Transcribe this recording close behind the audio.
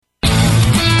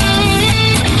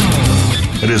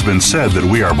It has been said that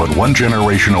we are but one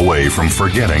generation away from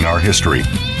forgetting our history.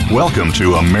 Welcome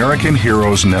to American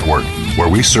Heroes Network, where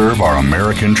we serve our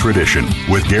American tradition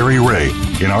with Gary Ray.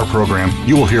 In our program,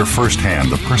 you will hear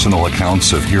firsthand the personal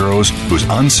accounts of heroes whose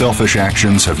unselfish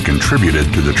actions have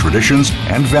contributed to the traditions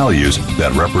and values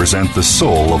that represent the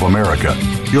soul of America.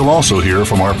 You'll also hear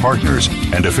from our partners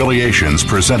and affiliations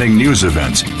presenting news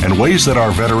events and ways that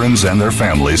our veterans and their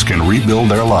families can rebuild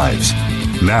their lives.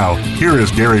 Now, here is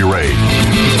Gary Ray.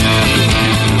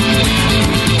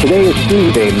 Today is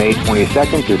Tuesday, May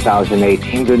 22nd,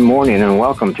 2018. Good morning and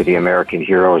welcome to the American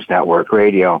Heroes Network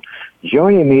Radio.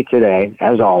 Joining me today,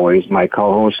 as always, my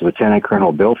co-host, Lieutenant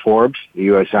Colonel Bill Forbes, the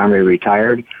U.S. Army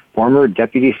retired, former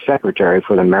Deputy Secretary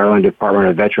for the Maryland Department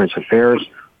of Veterans Affairs,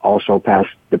 also past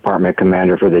Department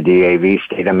Commander for the DAV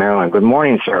State of Maryland. Good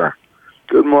morning, sir.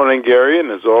 Good morning, Gary,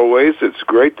 and as always, it's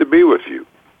great to be with you.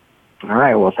 All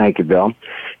right, well, thank you, Bill.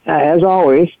 As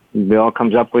always, Bill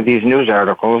comes up with these news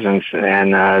articles, and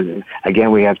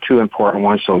again, we have two important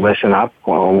ones, so listen up.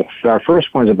 Well, our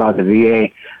first one's about the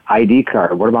VA ID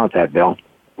card. What about that, Bill?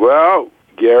 Well,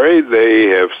 Gary, they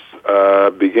have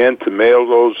begun to mail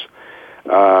those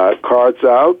cards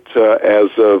out as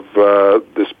of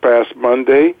this past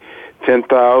Monday.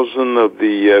 10,000 of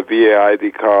the VA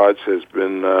ID cards has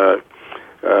been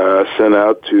sent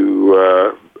out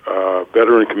to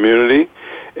veteran community,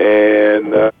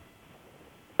 and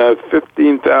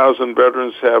 15,000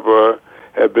 veterans have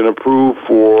been approved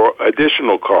for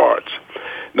additional cards.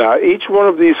 Now, each one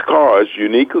of these cards,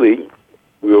 uniquely,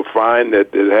 we'll find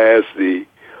that it has the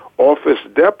Office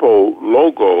Depot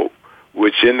logo,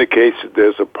 which indicates that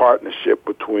there's a partnership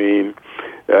between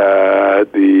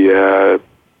the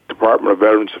Department of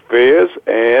Veterans Affairs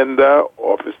and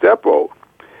Office Depot.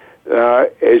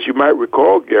 As you might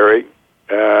recall, Gary,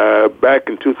 back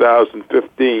in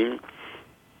 2015,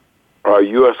 our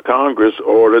U.S. Congress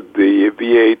ordered the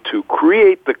VA to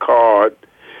create the card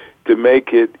to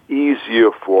make it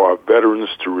easier for our veterans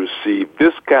to receive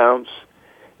discounts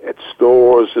at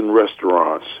stores and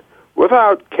restaurants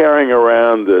without carrying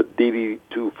around the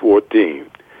DD-214.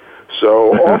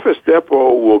 So Office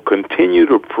Depot will continue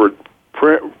to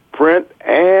print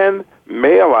and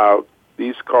mail out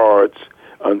these cards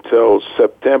until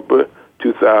September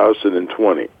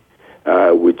 2020.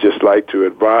 We'd just like to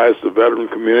advise the veteran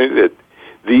community that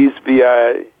these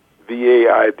VA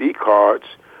ID cards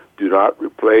do not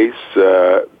replace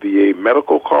VA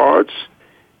medical cards,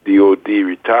 DOD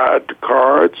retired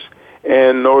cards,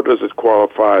 and nor does it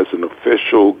qualify as an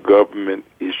official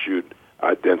government-issued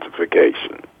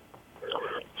identification.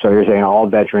 So you're saying all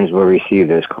veterans will receive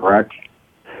this, correct?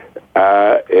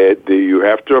 You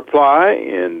have to apply,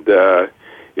 and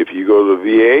if you go to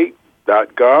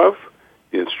va.gov,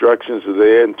 the instructions are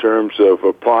there in terms of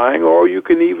applying, or you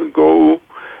can even go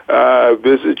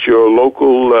visit your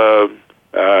local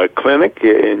clinic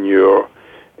in your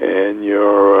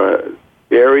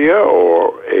area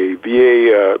or a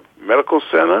VA medical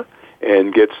center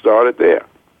and get started there.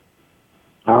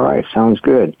 All right, sounds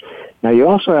good. Now, you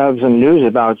also have some news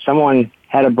about someone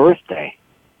had a birthday.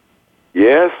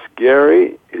 Yes,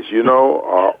 Gary. As you know,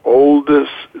 our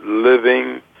oldest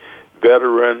living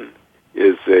veteran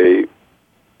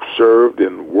served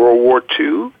in World War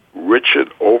II.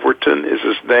 Richard Overton is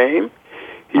his name.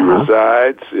 He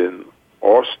resides in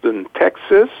Austin,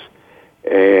 Texas,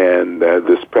 and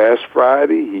this past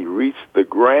Friday he reached the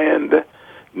grand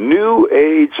new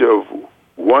age of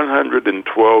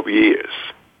 112 years.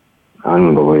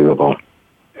 Unbelievable.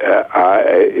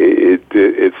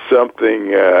 It's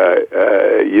something,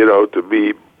 to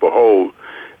be behold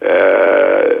at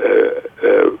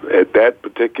that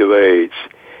particular age.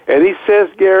 And he says,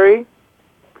 Gary,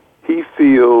 he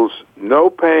feels no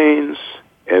pains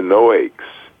and no aches.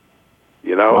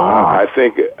 Wow. I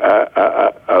think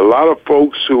a lot of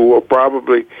folks who are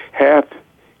probably half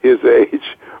his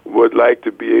age would like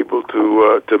to be able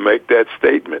to make that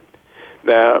statement.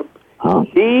 Now,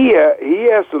 he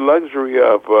has the luxury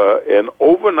of an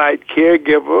overnight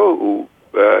caregiver who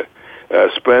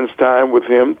spends time with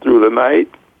him through the night.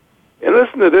 And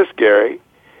listen to this, Gary.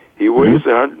 He weighs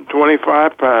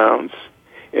 125 pounds,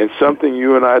 and something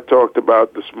you and I talked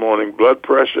about this morning, blood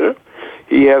pressure.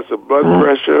 He has a blood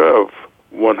pressure of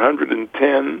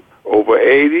 110 over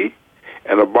 80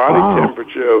 and a body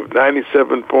temperature of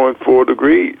 97.4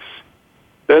 degrees.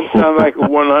 Doesn't sound like a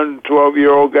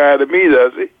 112-year-old guy to me,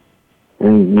 does he?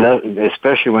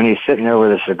 Especially when he's sitting there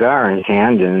with a cigar in his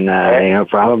hand and,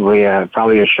 probably a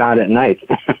shot at night.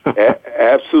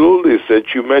 Absolutely.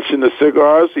 Since you mentioned the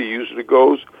cigars, he usually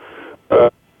goes 3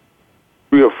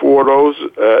 or 4 of those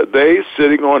days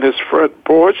sitting on his front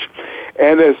porch. And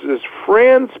And as his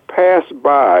friends pass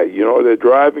by, they're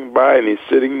driving by and he's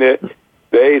sitting there,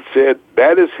 they said,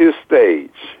 that is his stage.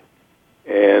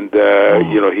 And,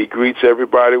 he greets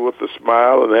everybody with a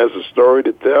smile and has a story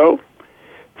to tell.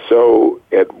 So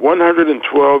at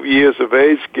 112 years of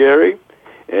age, Gary,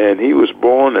 and he was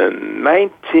born in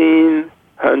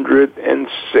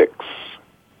 1906.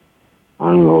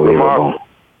 Unbelievable. Remarkable.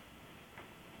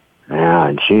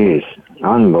 Yeah, geez.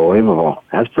 Unbelievable.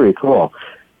 That's pretty cool.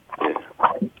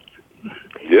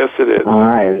 Yes, it is. All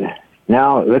right.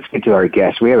 Now, let's get to our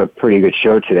guest. We have a pretty good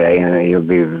show today, and you'll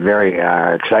be very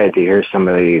excited to hear some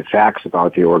of the facts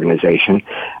about the organization.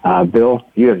 Bill,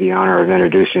 you have the honor of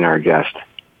introducing our guest.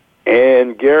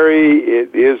 And, Gary,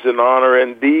 it is an honor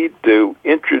indeed to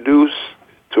introduce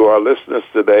to our listeners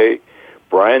today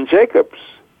Brian Jacobs.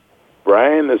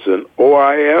 Brian is an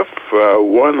OIF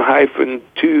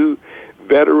 1-2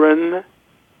 veteran,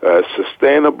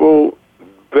 sustainable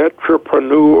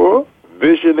entrepreneur,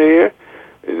 visionary,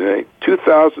 in a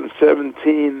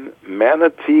 2017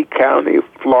 Manatee County,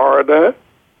 Florida,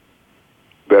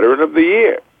 Veteran of the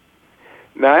Year.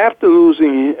 Now, after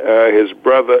losing his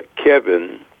brother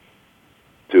Kevin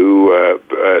to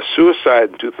suicide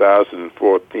in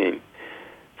 2014,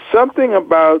 something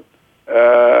about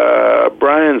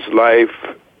Brian's life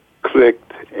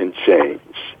clicked and changed.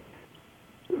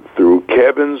 Through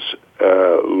Kevin's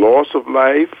loss of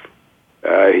life,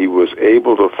 he was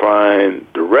able to find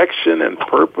direction and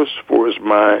purpose for his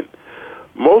mind.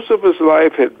 Most of his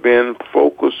life had been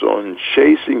focused on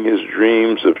chasing his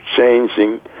dreams of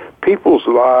changing people's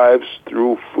lives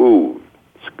through food.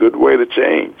 It's a good way to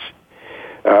change.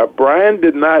 Brian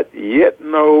did not yet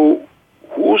know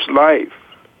whose life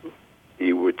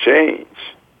he would change.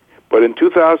 But in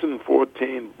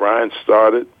 2014, Brian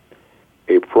started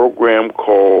a program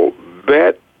called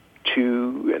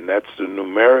Vet2, and that's the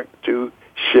numeric 2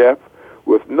 chef,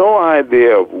 with no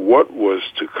idea of what was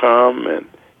to come. And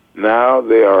now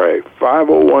they are a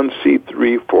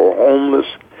 501c3 for homeless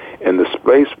and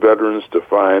displaced veterans to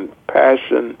find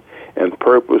passion and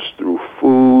purpose through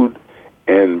food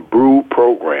and brew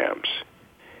programs.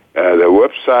 Their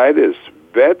website is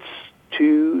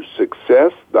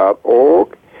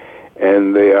vets2success.org,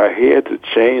 and they are here to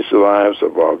change the lives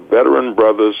of our veteran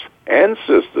brothers and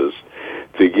sisters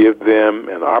to give them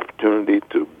an opportunity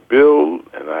to build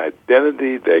an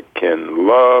identity they can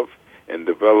love and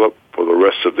develop for the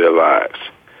rest of their lives.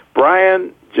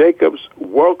 Brian Jacobs,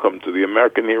 welcome to the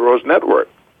American Heroes Network.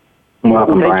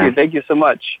 Welcome, Brian. Thank you so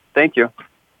much. Thank you.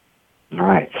 All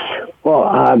right.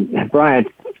 Well, Brian,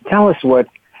 tell us what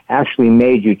actually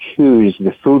made you choose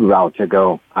the food route to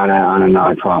go on a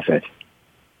nonprofit.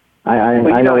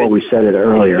 I know what we said it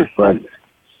earlier, but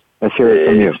let's hear it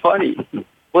from you. It's funny.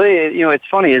 Well, it's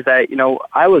funny is that,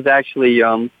 I was actually,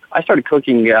 I started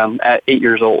cooking at 8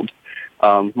 years old.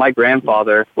 My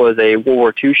grandfather was a World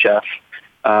War II chef,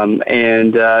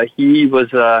 and he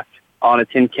was on a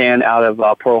tin can out of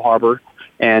Pearl Harbor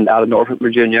and out of Norfolk,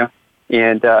 Virginia.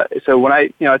 And so when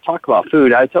I talk about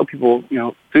food, I tell people,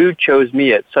 food chose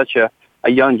me at such a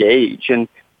young age. And,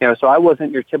 so I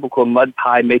wasn't your typical mud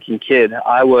pie making kid.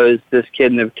 I was this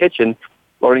kid in the kitchen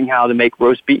learning how to make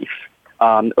roast beef,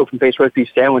 open-faced roast beef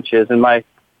sandwiches. And my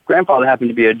grandfather happened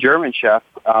to be a German chef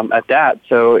at that.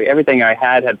 So everything I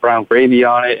had brown gravy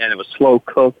on it, and it was slow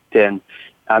cooked. And,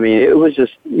 I mean, it was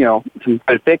just, some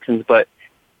good fixings. But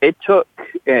it took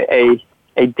a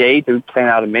day to plan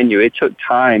out a menu. It took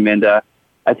time. And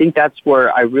I think that's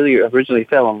where I really originally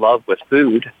fell in love with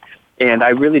food. And I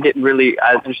really didn't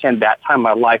understand that time in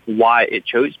my life why it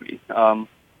chose me. I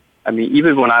mean,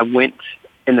 even when I went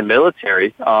in the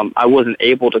military, I wasn't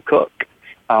able to cook.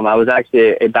 I was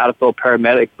actually a battlefield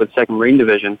paramedic with 2nd Marine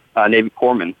Division, Navy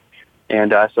Corpsman.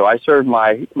 And so I served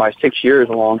my 6 years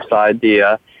alongside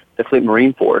the Fleet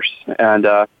Marine Force. And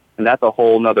that's a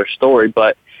whole nother story.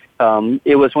 But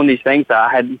it was one of these things that I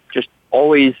had just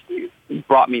always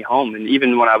brought me home. And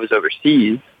even when I was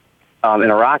overseas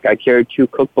in Iraq, I carried 2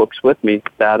 cookbooks with me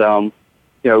that,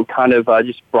 kind of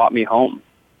just brought me home.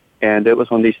 And it was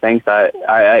one of these things that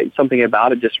something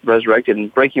about it just resurrected.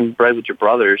 And breaking bread with your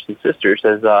brothers and sisters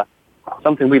is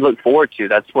something we look forward to.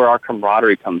 That's where our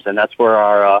camaraderie comes in. That's where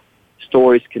our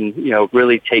stories can,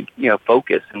 really take,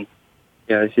 focus. And,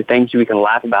 it's the things we can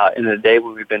laugh about in a day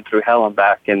when we've been through hell and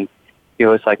back. And,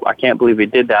 it's like, I can't believe we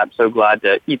did that. I'm so glad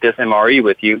to eat this MRE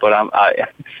with you, but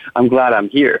I'm glad I'm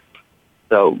here.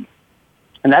 So,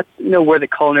 and that's, where the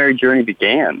culinary journey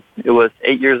began. It was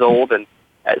 8 years old and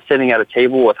sitting at a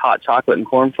table with hot chocolate and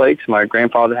cornflakes. My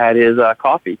grandfather had his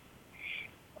coffee.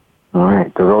 All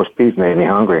right. The roast beef made me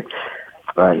hungry.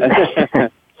 But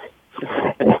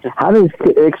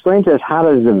Explain to us, how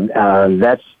does the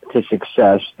Vets to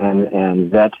Success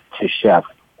and Vet to Chef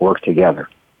work together?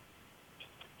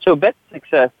 So Vet to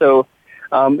Success,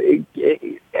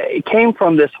 it came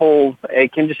from this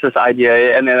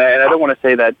idea, and I don't want to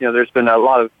say that, there's been a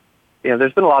lot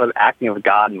of acting of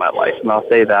God in my life, and I'll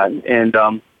say that.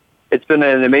 And it's been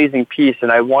an amazing piece,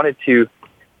 and I wanted to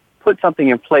put something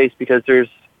in place because there's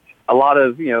a lot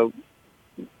of,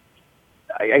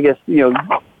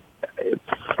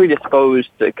 predisposed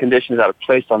conditions that are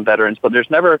placed on veterans, but you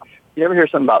never hear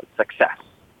something about success.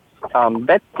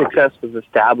 Vet Success was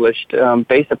established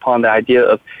based upon the idea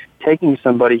of taking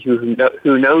somebody who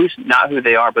knows not who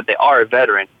they are, but they are a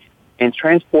veteran, and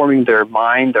transforming their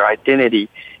mind, their identity,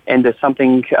 into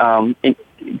something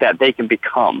that they can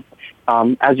become.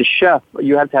 As a chef,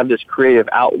 you have to have this creative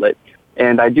outlet,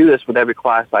 and I do this with every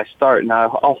class I start, and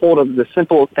I'll hold up the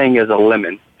simple thing as a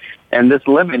lemon. And this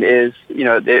lemon is,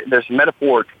 there's a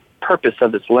metaphoric purpose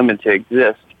of this lemon to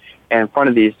exist. And in front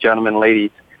of these gentlemen and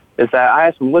ladies is that I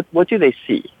ask them, what do they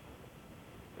see?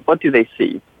 What do they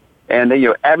see? And then,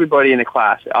 everybody in the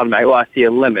class automatically, I see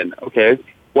a lemon. Okay,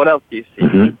 what else do you see?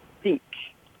 Mm-hmm. Think.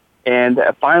 And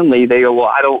finally, they go,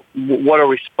 what are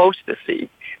we supposed to see?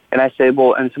 And I say,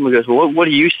 and someone goes, what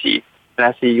do you see? And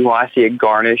I see, I see a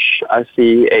garnish. I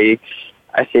see a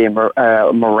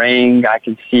meringue. I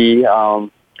can see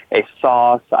a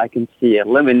sauce. I can see a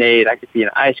lemonade. I can see an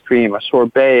ice cream, a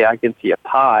sorbet. I can see a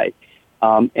pie.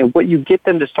 And what you get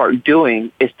them to start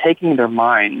doing is taking their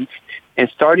minds and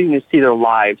starting to see their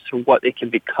lives for what it can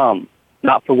become,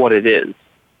 not for what it is.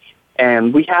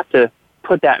 And we have to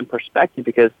put that in perspective,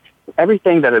 because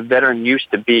everything that a veteran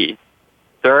used to be,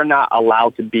 they're not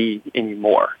allowed to be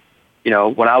anymore.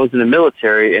 When I was in the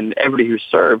military, and everybody who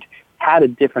served had a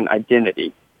different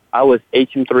identity. I was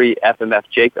HM3 FMF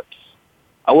Jacobs.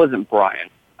 I wasn't Brian.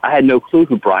 I had no clue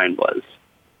who Brian was.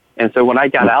 And so when I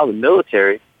got out of the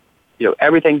military,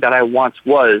 everything that I once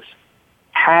was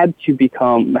had to be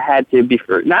not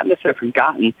necessarily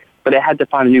forgotten, but it had to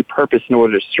find a new purpose in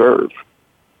order to serve.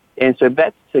 And so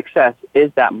Vet Success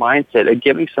is that mindset of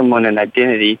giving someone an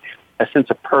identity, a sense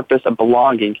of purpose, a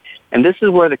belonging. And this is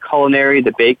where the culinary,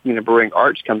 the baking, and the brewing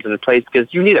arts comes into place,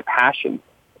 because you need a passion.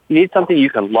 You need something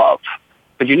you can love,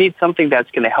 but you need something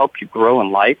that's going to help you grow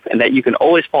in life and that you can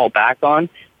always fall back on,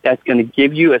 that's going to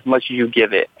give you as much as you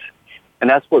give it. And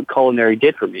that's what culinary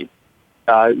did for me.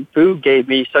 Food gave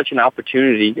me such an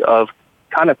opportunity of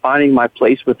kind of finding my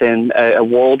place within a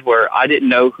world where I didn't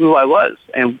know who I was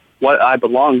and what I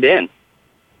belonged in.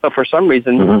 But for some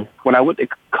reason, when I went to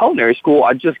culinary school,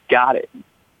 I just got it.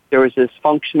 There was this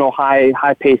functional,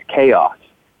 high-paced chaos.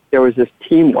 There was this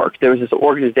teamwork. There was this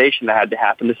organization that had to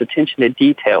happen, this attention to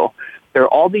detail. There are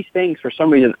all these things, for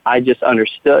some reason, I just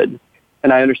understood.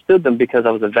 And I understood them because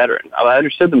I was a veteran. I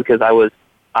understood them because I was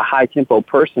a high-tempo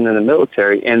person in the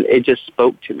military, and it just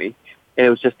spoke to me. And it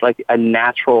was just like a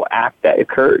natural act that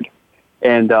occurred.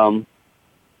 And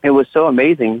it was so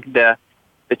amazing, the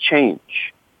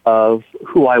change of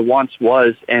who I once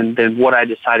was and then what I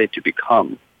decided to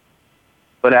become.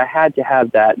 But I had to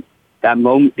have that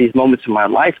moment, these moments in my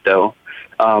life, though,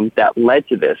 that led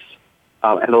to this.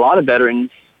 And a lot of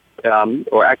veterans,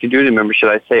 or active duty members,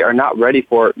 should I say, are not ready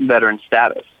for veteran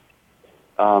status.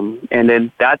 And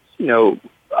then that's,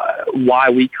 why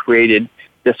we created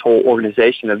this whole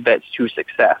organization of Vets to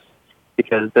Success,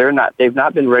 because they've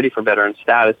not been ready for veteran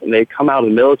status, and they come out of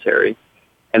the military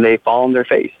and they fall on their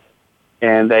face,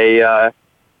 and they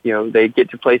get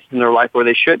to places in their life where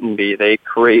they shouldn't be. They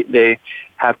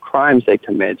have crimes they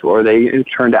commit, or they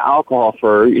turn to alcohol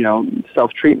for,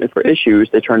 self-treatment for issues.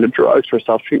 They turn to drugs for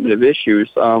self-treatment of issues.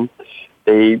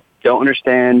 They don't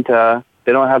understand,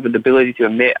 they don't have the ability to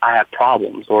admit I have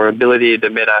problems, or ability to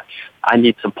admit I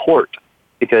need support.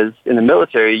 Because in the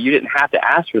military, you didn't have to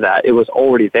ask for that. It was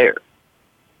already there.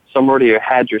 Somebody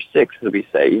had your six, as we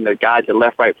say. Guys at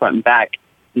left, right, front, and back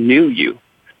knew you.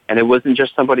 And it wasn't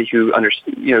just somebody who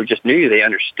just knew you. They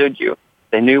understood you.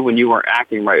 They knew when you weren't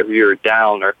acting right, or you were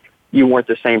down, or you weren't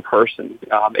the same person.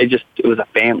 It was a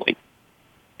family.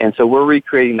 And so we're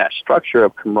recreating that structure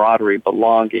of camaraderie,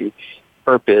 belonging,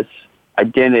 purpose,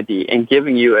 identity, and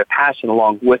giving you a passion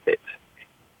along with it.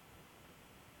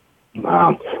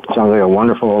 Wow. Sounds like a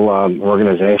wonderful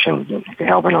organization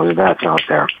helping those vets out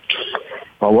there.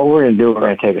 Well, what we're going to do, we're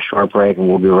going to take a short break, and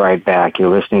we'll be right back. You're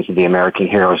listening to the American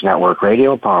Heroes Network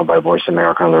Radio, powered by Voice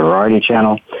America on the Variety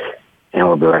Channel, and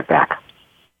we'll be right back.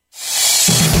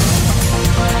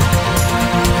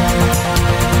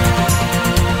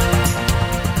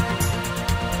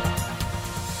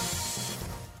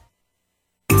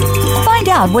 Find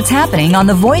out what's happening on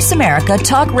the Voice America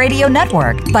Talk Radio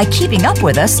Network by keeping up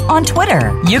with us on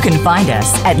Twitter. You can find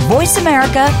us at Voice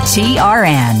America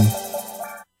TRN.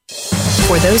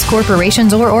 For those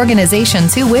corporations or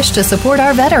organizations who wish to support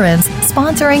our veterans,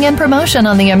 sponsoring and promotion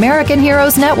on the American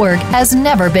Heroes Network has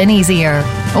never been easier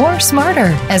or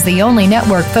smarter, as the only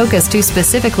network focused to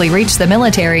specifically reach the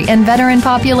military and veteran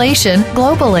population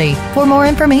globally. For more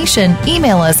information,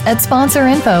 email us at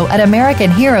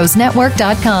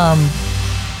sponsorinfo@AmericanHeroesNetwork.com.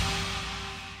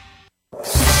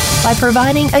 By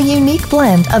providing a unique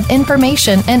blend of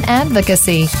information and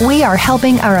advocacy, we are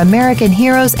helping our American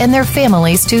heroes and their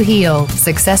families to heal,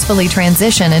 successfully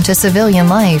transition into civilian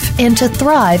life, and to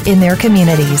thrive in their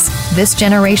communities. This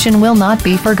generation will not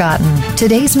be forgotten.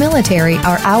 Today's military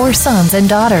are our sons and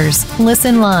daughters.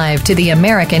 Listen live to the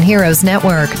American Heroes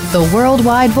Network, the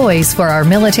worldwide voice for our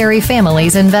military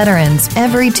families and veterans,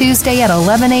 every Tuesday at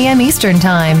 11 a.m. Eastern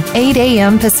Time, 8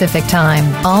 a.m. Pacific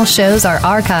Time. All shows are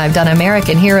archived on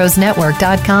AmericanHeroesNetwork.com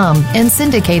and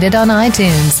syndicated on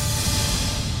iTunes.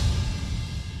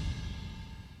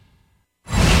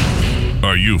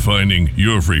 Are you finding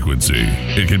your frequency?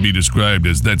 It can be described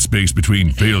as that space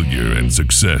between failure and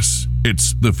success.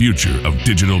 It's the future of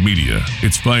digital media.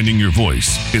 It's finding your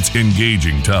voice. It's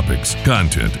engaging topics,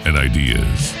 content, and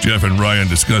ideas. Jeff and Ryan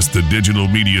discuss the digital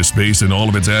media space in all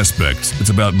of its aspects.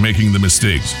 It's about making the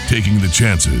mistakes, taking the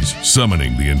chances,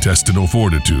 summoning the intestinal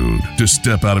fortitude to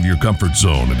step out of your comfort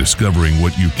zone and discovering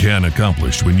what you can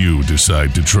accomplish when you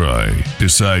decide to try,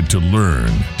 decide to learn,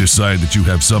 decide that you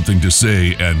have something to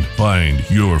say, and find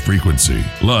your frequency.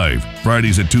 Live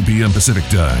Fridays at 2 p.m. Pacific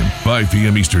Time, 5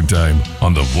 p.m. Eastern Time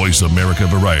on the Voice America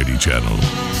Variety Channel.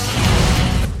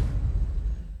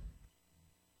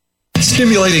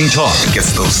 Stimulating talk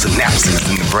gets those synapses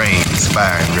in the brain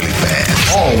firing really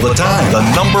fast. All the time. The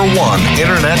 #1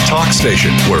 internet talk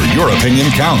station where your opinion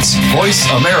counts.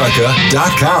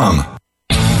 VoiceAmerica.com.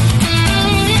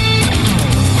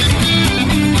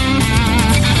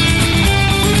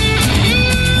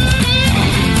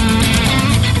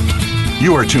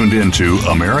 You are tuned in to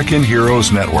American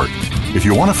Heroes Network. If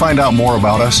you want to find out more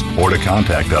about us or to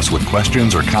contact us with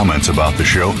questions or comments about the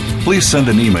show, please send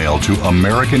an email to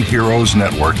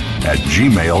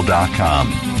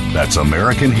AmericanHeroesNetwork@gmail.com. That's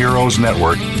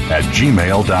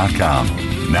AmericanHeroesNetwork@gmail.com.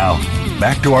 Now,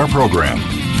 back to our program.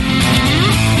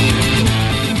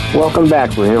 Welcome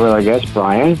back. We're here with our guest,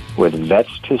 Brian, with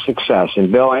Vets to Success.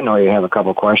 And Bill, I know you have a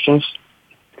couple questions.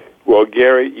 Well,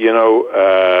 Gary,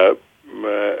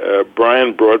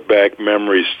 Brian brought back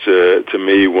memories to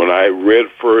me when I read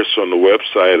first on the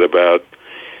website about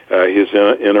his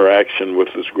interaction with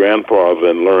his grandfather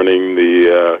and learning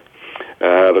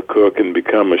how to cook and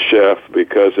become a chef,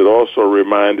 because it also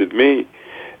reminded me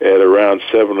at around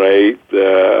 7 or 8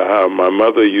 how my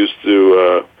mother used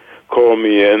to call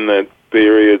me in at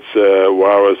periods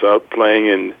while I was out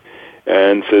playing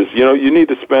and says, you need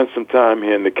to spend some time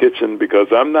here in the kitchen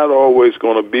because I'm not always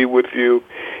going to be with you,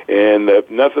 and if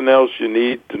nothing else, you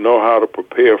need to know how to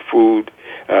prepare food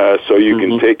so you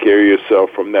can take care of yourself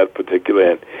from that particular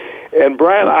end. And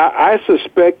Brian, I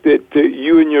suspect that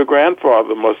you and your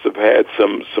grandfather must have had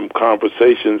some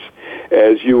conversations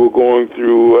as you were going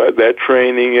through that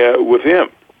training with him.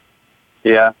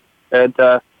 Yeah, and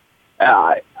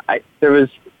there's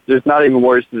not even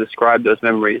words to describe those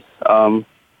memories.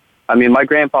 My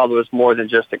grandfather was more than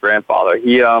just a grandfather.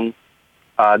 He,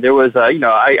 there was,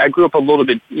 I grew up a little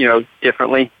bit,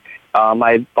 differently.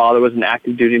 My father was an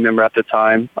active duty member at the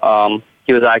time.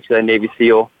 He was actually a Navy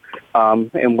SEAL,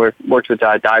 and worked with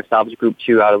Dive Salvage Group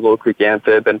 2 out of Little Creek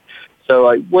Amphib. And so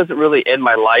it wasn't really in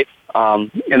my life.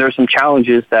 And there were some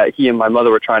challenges that he and my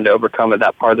mother were trying to overcome at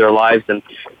that part of their lives. And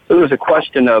so there was a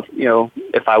question of,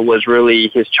 if I was really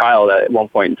his child at one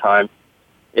point in time.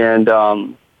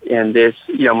 And this,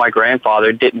 my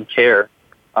grandfather didn't care,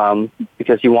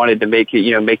 because he wanted to make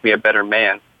me a better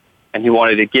man, and he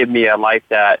wanted to give me a life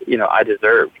that, I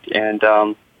deserved. And,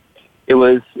 it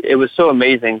was so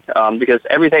amazing, because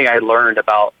everything I learned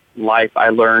about life, I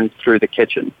learned through the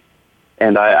kitchen,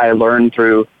 and I learned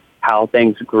through how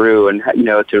things grew and,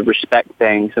 to respect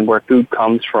things and where food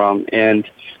comes from. And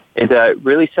it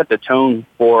really set the tone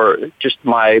for just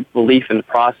my belief in the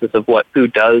process of what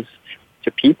food does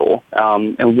to people,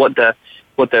 and what the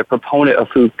proponent of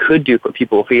food could do for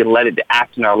people if we let it to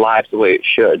act in our lives the way it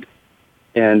should.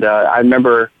 And I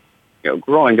remember,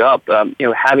 growing up,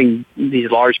 having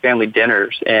these large family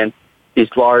dinners and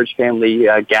these large family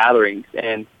gatherings.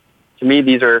 And to me,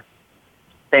 these are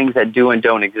things that do and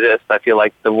don't exist. I feel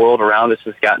like the world around us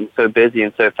has gotten so busy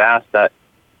and so fast that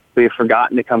we've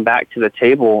forgotten to come back to the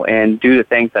table and do the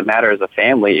things that matter as a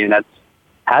family, and that's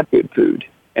have good food.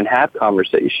 and have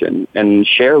conversation and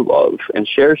share love and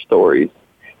share stories.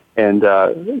 And,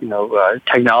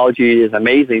 technology is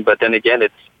amazing, but then again,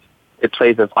 it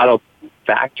plays a vital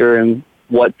factor in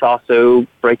what's also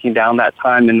breaking down that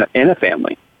time in a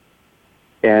family.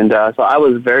 And so I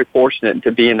was very fortunate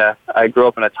to be I grew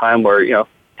up in a time where,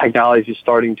 technology is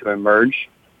starting to emerge,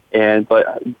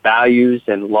 but values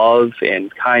and love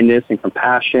and kindness and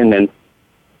compassion and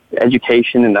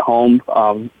education in the home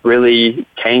really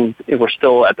we're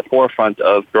still at the forefront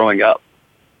of growing up.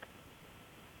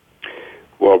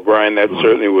 Well, Brian, that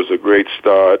certainly was a great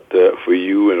start for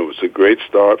you, and it was a great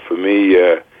start for me,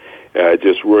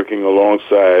 just working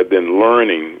alongside and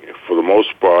learning, for the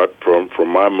most part, from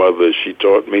my mother. She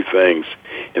taught me things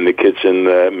in the kitchen,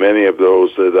 many of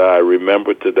those that I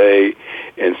remember today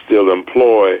and still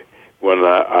employ when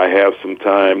I have some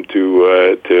time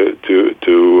to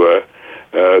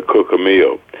cook a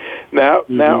meal. Now,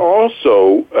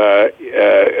 also,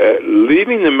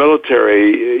 leaving the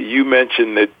military, you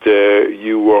mentioned that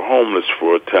you were homeless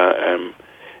for a time,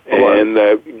 and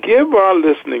give our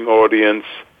listening audience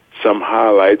some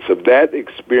highlights of that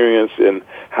experience and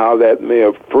how that may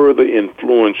have further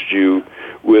influenced you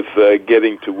with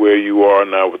getting to where you are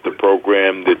now with the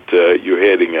program that you're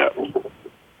heading up.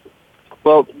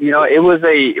 Well, it was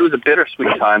a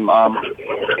bittersweet time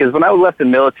because when I left the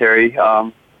military,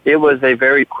 it was a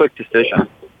very quick decision.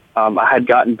 I had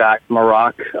gotten back from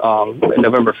Iraq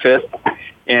November 5th,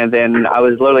 and then I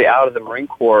was literally out of the Marine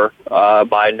Corps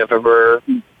by November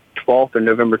 12th or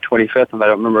November 25th, if I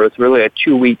don't remember. It was really a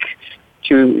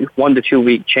 1 to 2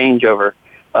 week changeover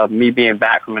of me being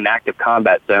back from an active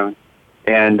combat zone.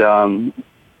 And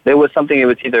there was something, it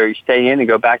was either you stay in and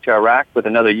go back to Iraq with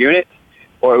another unit,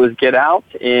 or it was get out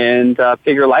and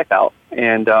figure life out.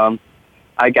 And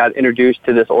I got introduced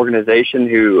to this organization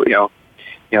who,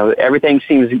 everything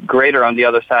seems greater on the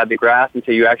other side of the grass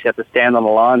until you actually have to stand on the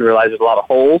lawn and realize there's a lot of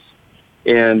holes.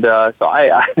 And so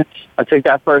I took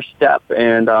that first step,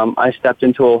 and I stepped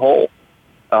into a hole.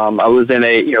 I was in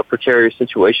a precarious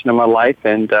situation in my life,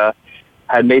 and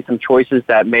had made some choices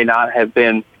that may not have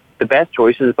been the best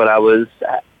choices, but I was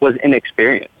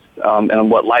inexperienced in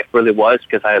what life really was,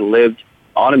 because I had lived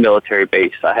on a military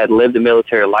base. I had lived a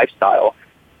military lifestyle,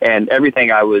 and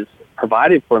everything I was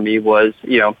provided for me was,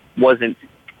 wasn't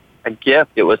a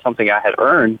gift. It was something I had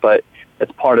earned, but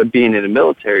it's part of being in the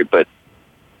military. But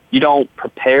you don't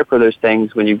prepare for those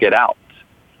things when you get out.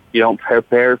 You don't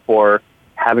prepare for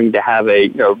having to have a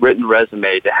written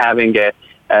resume, to having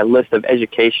a list of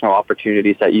educational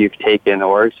opportunities that you've taken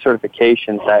or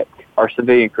certifications that are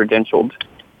civilian credentialed.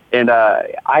 And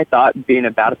I thought being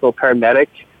a battlefield paramedic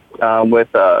with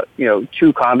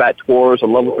 2 combat tours, a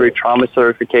level 3 trauma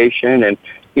certification, and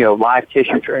live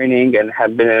tissue training, and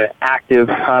have been in active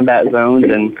combat zones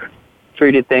and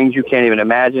treated things you can't even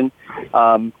imagine,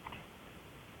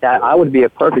 that I would be a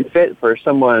perfect fit for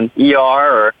someone ER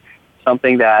or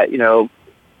something that that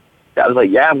was like,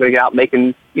 yeah, I'm going to get out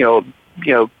making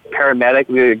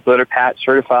paramedic, glitter patch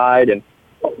certified, and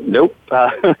nope.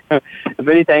 If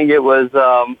anything, it was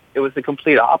the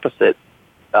complete opposite.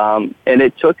 And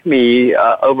it took me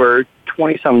over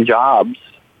 20-some jobs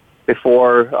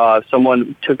before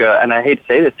someone and I hate to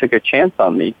say this, took a chance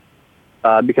on me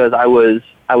because I was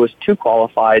too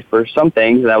qualified for some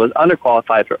things and I was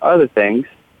underqualified for other things.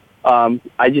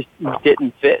 I just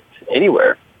didn't fit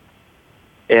anywhere,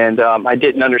 and I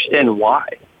didn't understand why.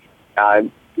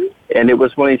 And it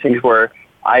was one of these things where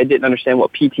I didn't understand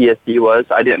what PTSD was.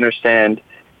 I didn't understand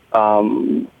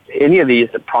any of these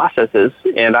processes,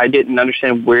 and I didn't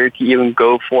understand where to even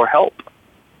go for help.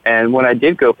 And when I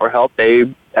did go for help, they,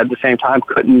 at the same time,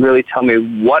 couldn't really tell me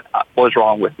what was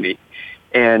wrong with me.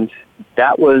 And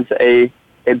that was a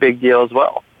big deal as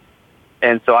well.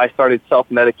 And so I started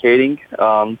self-medicating,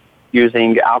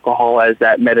 using alcohol as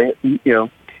that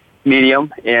medium,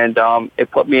 and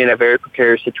it put me in a very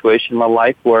precarious situation in my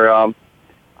life where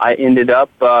I ended up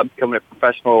becoming a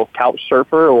professional couch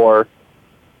surfer or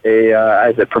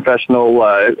as a professional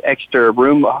extra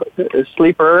room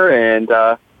sleeper, and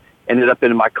ended up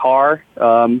in my car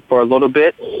for a little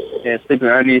bit and sleeping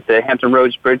underneath the Hampton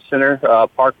Roads Bridge Center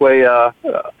Parkway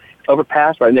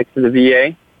overpass right next to the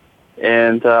VA.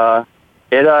 And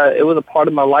it was a part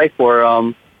of my life where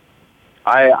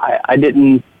I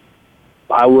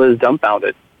was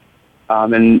dumbfounded.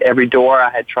 And every door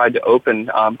I had tried to open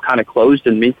kind of closed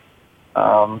in me.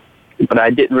 But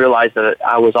I didn't realize that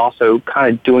I was also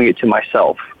kind of doing it to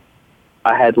myself.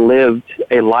 I had lived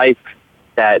a life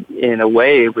that, in a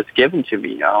way, was given to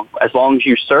me. As long as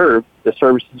you serve, the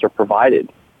services are provided.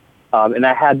 And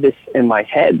I had this in my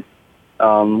head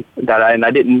that I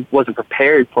wasn't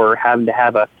prepared for having to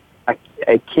have a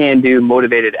a can-do,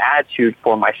 motivated attitude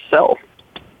for myself,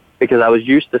 because I was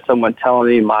used to someone telling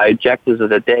me my objectives of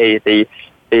the day, the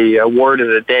word of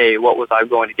the day, what was I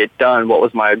going to get done, what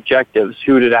was my objectives,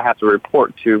 who did I have to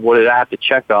report to, what did I have to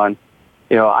check on.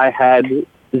 I had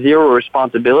zero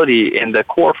responsibility in the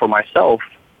core for myself.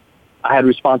 I had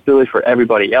responsibility for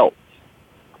everybody else.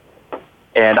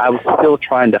 And I was still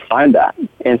trying to find that.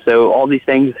 And so all these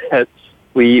things that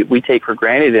we take for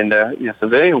granted in the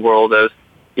civilian world as,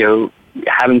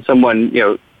 having someone,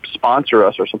 sponsor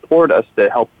us or support us to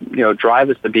help, drive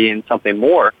us to being something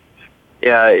more,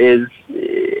 is,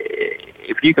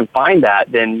 if you can find that,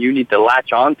 then you need to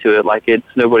latch on to it like it's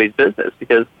nobody's business,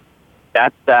 because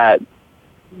that's that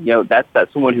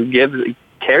someone who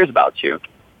cares about you.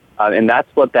 And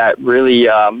that's what that really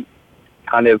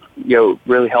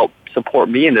really helped support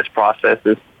me in this process.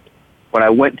 Is when I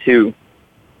went to,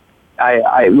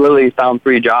 I literally found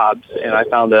 3 jobs, and I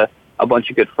found a bunch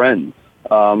of good friends,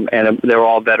 and they were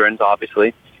all veterans,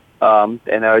 obviously. And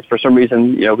for some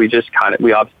reason, we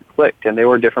obviously clicked, and they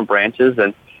were different branches,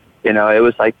 and it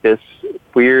was like this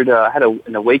weird. I had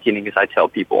an awakening, as I tell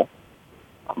people.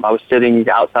 I was sitting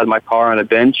outside my car on a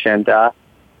bench, and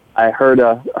I heard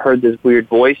this weird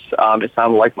voice. It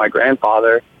sounded like my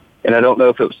grandfather, and I don't know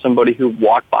if it was somebody who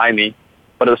walked by me,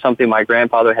 but it was something my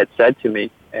grandfather had said to me,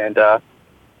 and I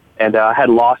had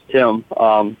lost him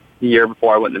the year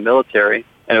before I went in the military,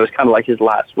 and it was kind of like his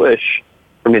last wish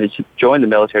for me to join the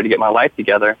military to get my life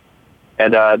together.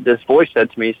 And this voice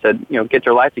said to me, get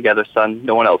your life together, son.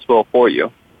 No one else will for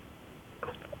you.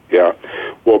 Yeah.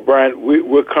 Well, Brian,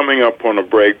 we're coming up on a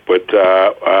break, but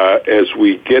as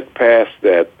we get past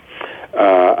that,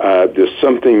 there's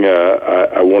something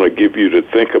I want to give you to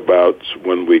think about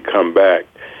when we come back.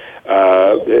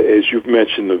 As you've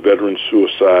mentioned, the veteran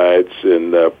suicides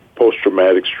and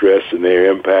post-traumatic stress and their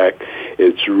impact,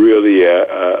 it's really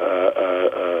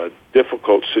a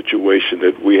difficult situation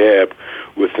that we have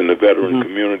within the veteran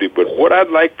community. But what I'd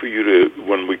like for you to,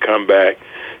 when we come back,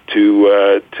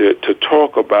 to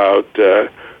talk about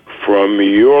from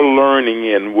your learning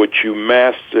and what you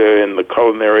master in the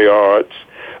culinary arts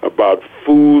about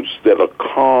foods that are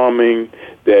calming,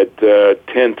 that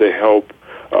tend to help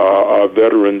our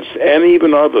veterans and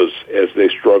even others as they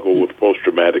struggle with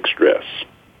post-traumatic stress.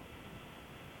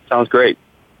 Sounds great.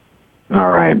 All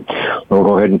right. We'll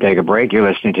go ahead and take a break. You're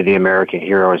listening to the American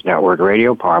Heroes Network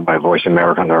Radio, powered by Voice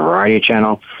America on the Variety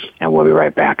Channel, and we'll be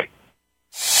right back.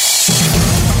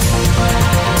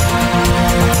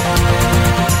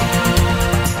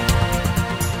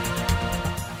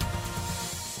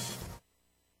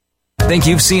 Think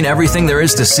you've seen everything there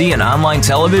is to see in online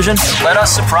television? Let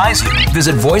us surprise you.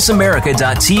 Visit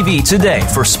voiceamerica.tv today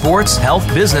for sports, health,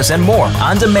 business, and more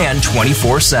on demand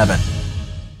 24/7.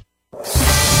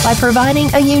 By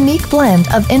providing a unique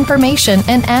blend of information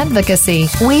and advocacy,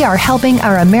 we are helping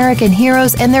our American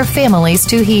heroes and their families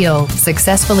to heal,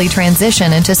 successfully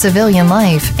transition into civilian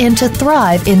life, and to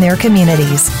thrive in their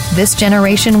communities. This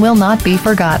generation will not be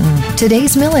forgotten.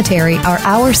 Today's military are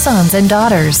our sons and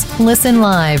daughters. Listen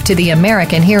live to the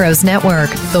American Heroes Network,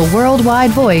 the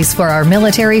worldwide voice for our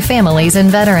military families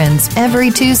and veterans, every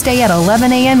Tuesday at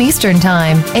 11 a.m. Eastern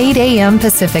Time, 8 a.m.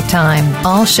 Pacific Time.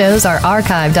 All shows are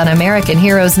archived on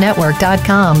AmericanHeroesNetwork.com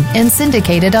and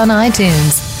syndicated on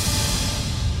iTunes.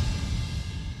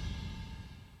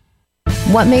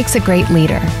 What makes a great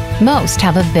leader? Most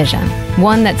have a vision,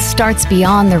 one that starts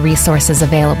beyond the resources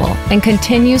available and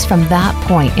continues from that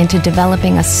point into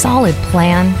developing a solid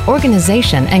plan,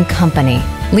 organization, and company.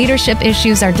 Leadership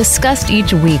issues are discussed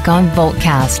each week on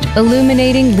Voltcast,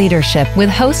 Illuminating Leadership with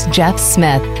host Jeff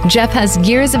Smith. Jeff has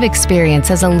years of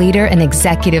experience as a leader and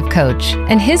executive coach,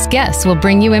 and his guests will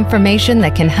bring you information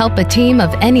that can help a team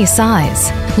of any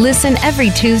size. Listen every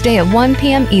Tuesday at 1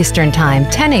 p.m. Eastern Time,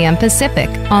 10 a.m. Pacific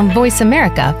on Voice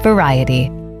America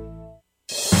Variety.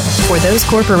 For those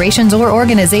corporations or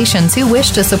organizations who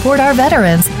wish to support our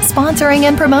veterans, sponsoring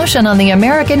and promotion on the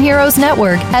American Heroes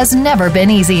Network has never been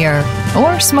easier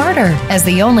or smarter, as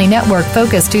the only network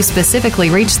focused to specifically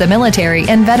reach the military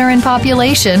and veteran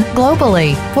population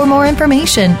globally. For more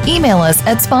information, email us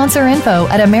at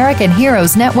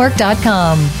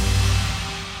sponsorinfo@AmericanHeroesNetwork.com.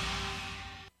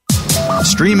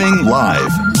 Streaming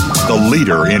live, the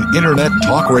leader in Internet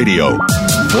talk radio,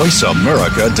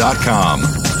 VoiceAmerica.com.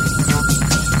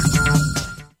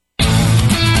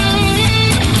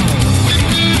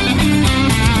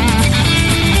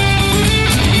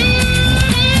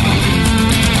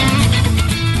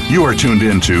 You are tuned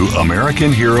in to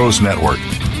American Heroes Network.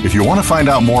 If you want to find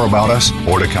out more about us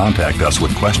or to contact us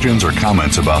with questions or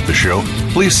comments about the show,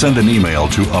 please send an email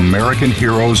to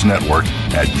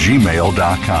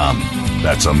AmericanHeroesNetwork@gmail.com.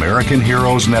 That's American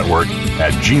Heroes Network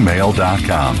at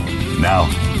gmail.com.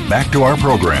 Now, back to our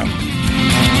program.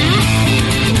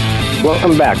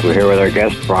 Welcome back. We're here with our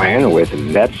guest, Brian, with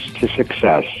Vets to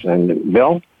Success. And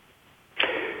Bill?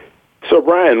 So,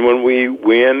 Brian, when we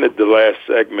ended the last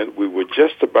segment, we were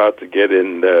just about to get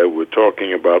in, we're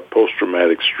talking about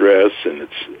post-traumatic stress and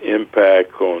its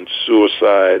impact on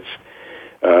suicides.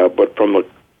 But from a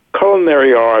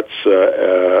culinary arts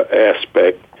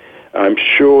aspect, I'm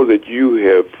sure that you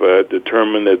have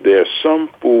determined that there are some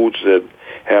foods that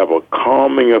have a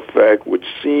calming effect, which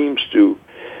seems to,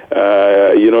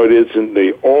 it isn't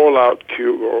the all-out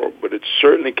cure, but it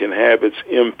certainly can have its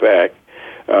impact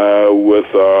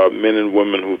with men and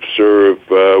women who've served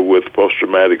with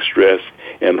post-traumatic stress,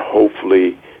 and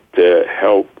hopefully to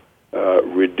help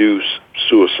reduce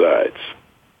suicides.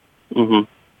 Mm-hmm.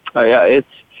 It's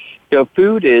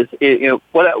food is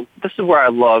this is where I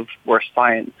love where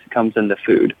science comes into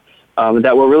food.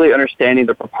 That we're really understanding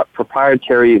the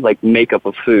proprietary makeup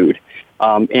of food,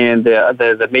 and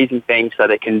the amazing things that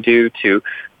it can do to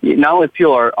not only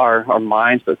fuel our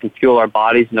minds, but can fuel our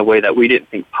bodies in a way that we didn't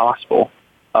think possible.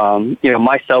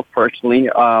 Myself personally,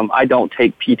 I don't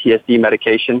take PTSD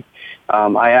medication.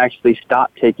 I actually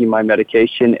stopped taking my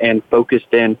medication and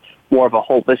focused in more of a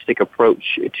holistic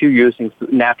approach to using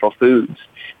natural foods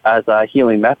as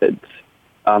healing methods.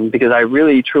 Because I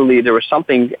really, truly, there was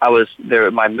something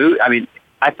my mood,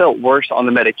 I felt worse on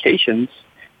the medications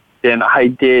than I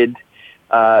did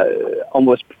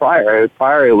almost prior.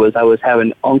 Prior, I was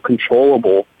having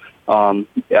uncontrollable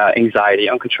anxiety,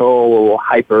 uncontrollable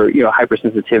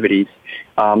hypersensitivities.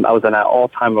 I was on an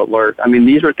all-time alert.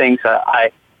 These were things that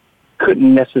I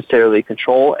couldn't necessarily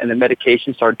control, and the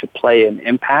medication started to play an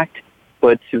impact.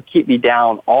 But to keep me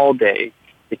down all day,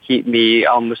 to keep me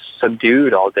almost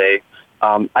subdued all day,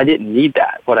 I didn't need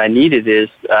that. What I needed is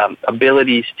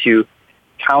abilities to be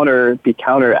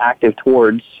counteractive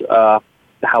towards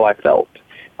how I felt.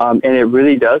 And it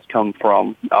really does come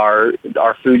from our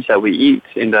foods that we eat.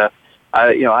 And I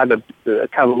have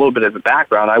a little bit of a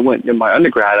background. I went in my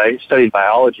undergrad. I studied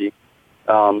biology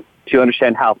to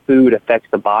understand how food affects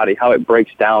the body, how it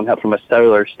breaks down from a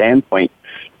cellular standpoint.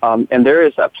 And there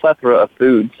is a plethora of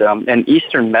foods. And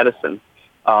Eastern medicine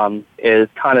is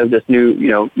kind of this new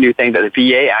thing that the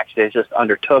VA actually has just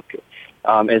undertook.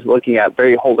 Is looking at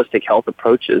very holistic health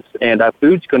approaches, and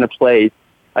food's going to play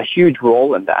a huge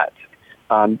role in that.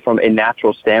 From a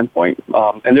natural standpoint.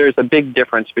 And there's a big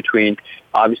difference between,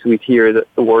 obviously we hear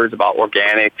the words about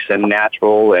organics and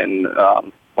natural and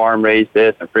farm-raised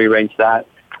this and free-range that.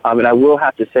 And I will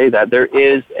have to say that there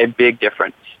is a big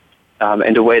difference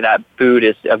in the way that food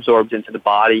is absorbed into the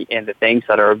body, and the things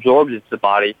that are absorbed into the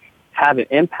body have an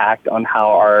impact on how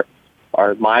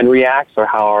our mind reacts, or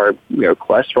how our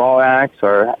cholesterol acts,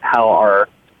 or how our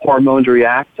hormones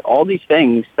react. All these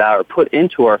things that are put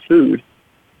into our food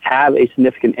have a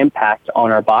significant impact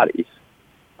on our bodies.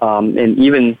 And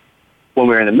even when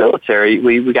we were in the military,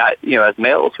 we got, as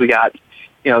males, we got,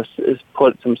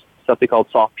 put some stuff they called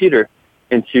saltpeter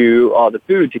into the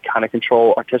food to kind of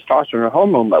control our testosterone and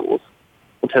hormone levels.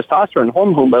 Well, testosterone and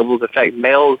hormone levels affect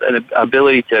males'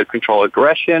 ability to control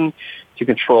aggression, to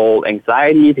control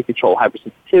anxiety, to control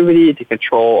hypersensitivity, to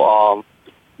control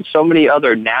so many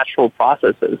other natural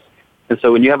processes. And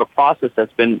so when you have a process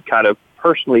that's been kind of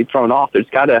personally thrown off, there's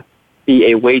got to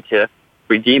be a way to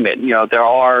redeem it. There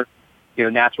are,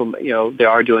 natural, they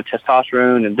are doing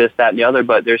testosterone and this, that, and the other,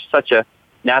 but there's such a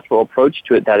natural approach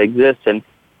to it that exists. And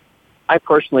I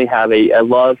personally have a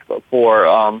love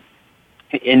for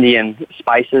Indian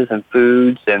spices and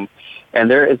foods, and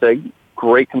there is a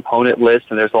great component list,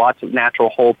 and there's lots of natural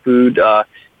whole food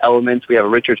elements. We have a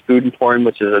Richard's Food Emporium,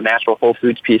 which is a natural whole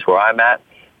foods piece where I'm at.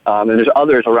 And there's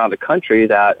others around the country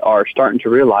that are starting to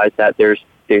realize that there's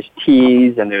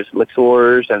teas, and there's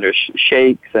elixirs, and there's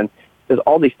shakes, and there's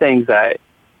all these things that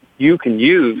you can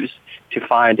use to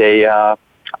find I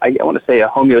want to say a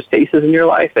homeostasis in your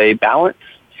life, a balance,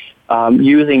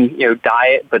 using,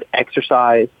 diet, but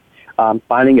exercise,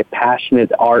 finding a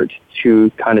passionate art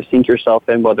to kind of sink yourself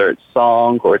in, whether it's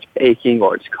song, or it's baking,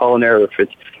 or it's culinary, or if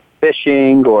it's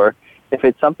fishing, or if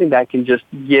it's something that can just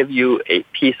give you a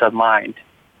peace of mind.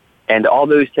 And all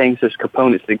those things, there's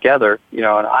components together, and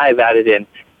I've added in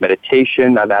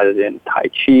meditation, I've added in Tai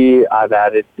Chi, I've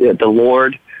added the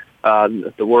Lord,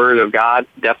 the Word of God,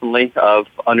 definitely, of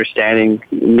understanding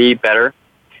me better.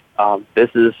 This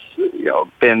has,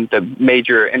 been the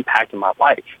major impact in my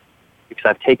life, because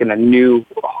I've taken a new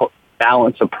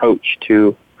balanced approach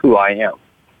to who I am.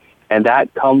 And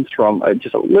that comes from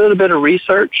just a little bit of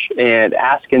research and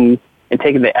asking and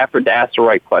taking the effort to ask the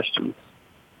right questions.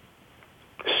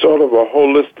 sort of a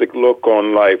holistic look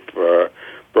on life,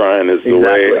 Brian, is the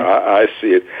way I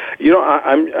see it. You know,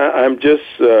 I'm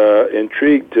just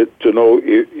intrigued to know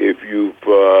if you've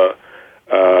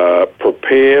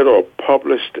prepared or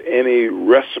published any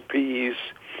recipes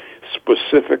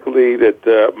specifically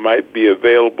that might be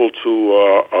available to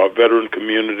our veteran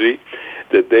community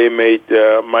that they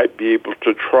might be able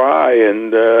to try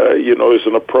and, as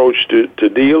an approach to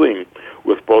dealing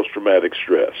with post-traumatic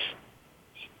stress.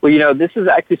 Well, this is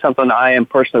actually something I am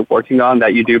personally working on,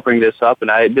 that you do bring this up,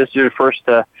 and this is your first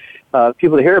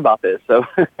people to hear about this. So,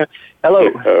 hello.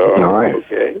 All right.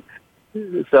 Okay.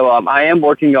 So I am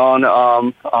working on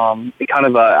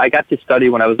I got to study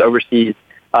when I was overseas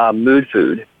mood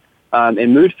food,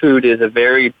 and mood food is a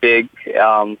very big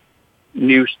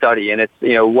new study, and it's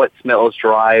what smells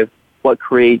drive, what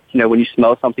creates when you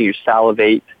smell something you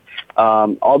salivate,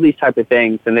 all these type of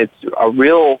things, and it's a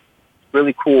really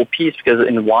cool piece because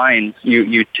in wines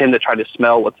you tend to try to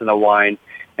smell what's in a wine,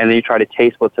 and then you try to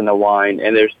taste what's in the wine,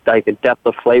 and there's like a depth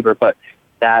of flavor, but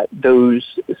that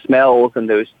those smells and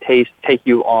those tastes take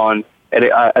you on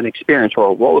an experience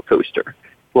or a roller coaster.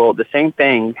 Well, the same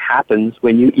thing happens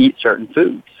when you eat certain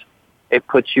foods. It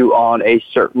puts you on a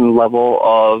certain level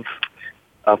of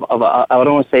I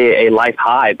don't want to say a life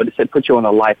high, but it puts you on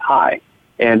a life high.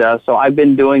 And so I've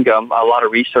been doing a lot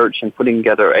of research and putting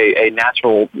together a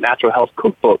natural health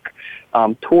cookbook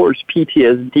towards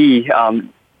PTSD,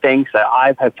 things that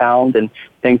I have found and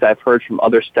things I've heard from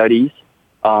other studies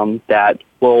that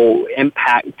will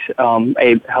impact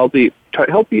help you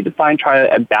to try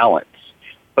a balance.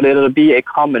 But it'll be a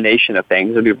combination of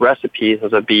things. It'll be recipes.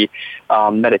 It'll be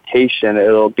meditation.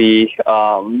 It'll be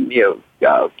workouts.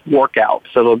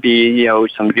 It'll be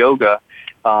some yoga.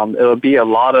 It'll be a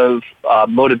lot of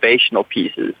motivational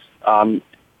pieces, and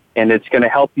it's going to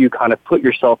help you kind of put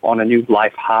yourself on a new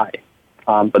life high.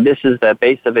 But this is the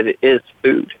base of it is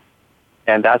food,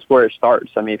 and that's where it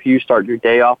starts. I mean, if you start your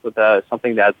day off with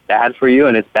something that's bad for you,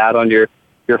 and it's bad on your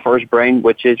first brain,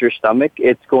 which is your stomach,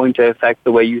 it's going to affect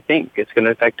the way you think. It's going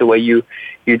to affect the way you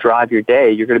drive your day.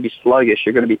 You're going to be sluggish.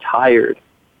 You're going to be tired.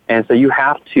 And so you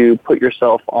have to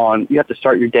you have to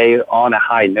start your day on a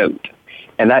high note.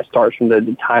 And that starts from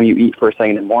the time you eat first thing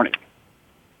in the morning.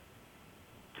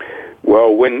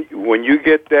 Well, when you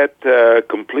get that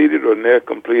completed or near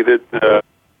completed,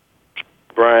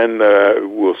 Brian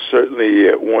will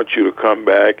certainly want you to come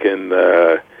back and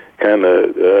kind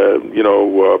of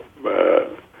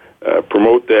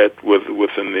promote that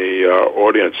within the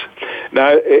audience.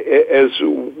 Now, as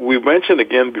we mentioned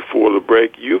again before the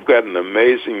break, you've got an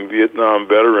amazing Vietnam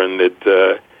veteran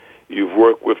that you've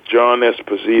worked with, John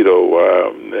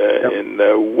Esposito, and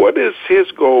what is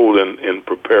his goal in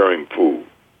preparing food?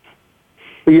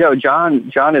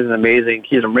 John is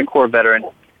he's a Marine Corps veteran,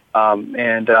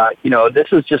 and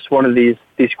this is just one of these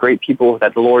great people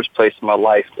that the Lord's placed in my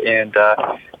life, and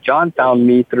John found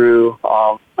me through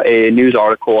a news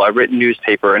article, a written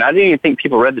newspaper, and I didn't even think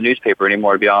people read the newspaper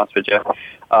anymore, to be honest with you,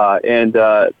 and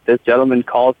this gentleman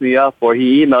calls me up, or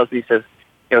he emails me, says,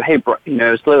 hey,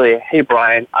 it's literally, hey,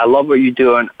 Brian, I love what you're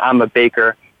doing. I'm a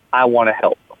baker. I want to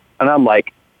help. And I'm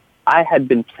like, I had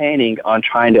been planning on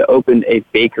trying to open a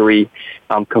bakery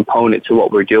component to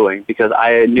what we're doing because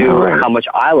I knew how much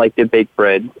I like to bake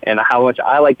bread and how much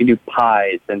I like to do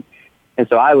pies. And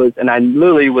so I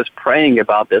literally was praying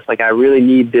about this. Like, I really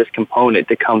need this component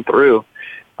to come through.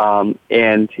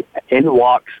 And in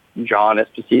walks John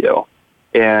Esposito.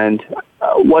 And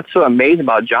what's so amazing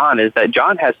about John is that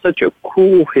John has such a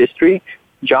cool history.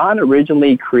 John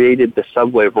originally created the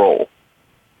Subway roll.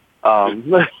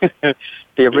 The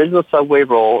original Subway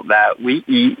roll that we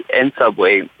eat in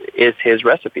Subway is his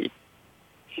recipe,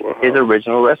 his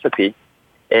original recipe.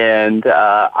 And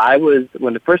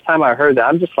when the first time I heard that,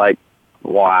 I'm just like,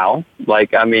 wow.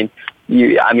 Like, I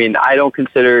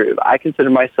consider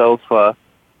myself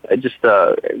just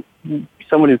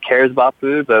someone who cares about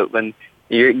food, but when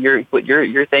your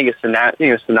thing is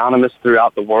synonymous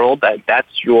throughout the world,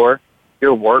 that's your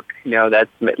work,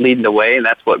 that's leading the way, and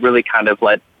that's what really kind of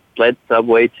led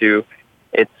Subway to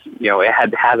it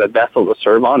had to have a vessel to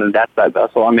serve on, and that's that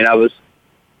vessel. I mean, I was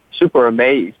super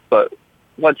amazed, but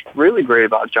what's really great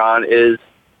about John is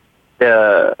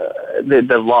the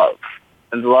love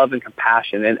and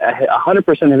compassion, and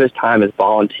 100% of his time is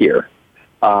volunteer.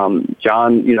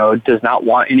 John, does not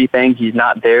want anything. He's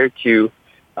not there to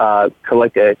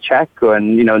collect a check,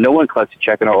 and no one collects a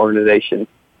check in our organization.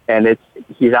 And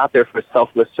he's out there for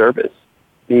selfless service.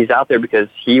 And he's out there because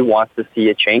he wants to see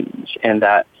a change, and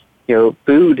that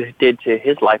food did to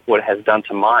his life what it has done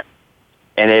to mine,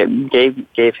 and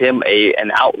it gave him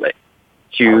an outlet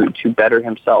to better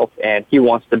himself, and he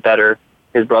wants to better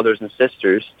his brothers and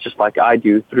sisters, just like I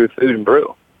do, through Food and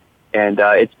Brew. And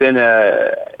it's been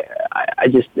I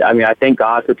thank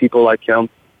God for people like him.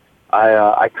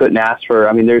 I couldn't ask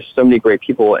for, there's so many great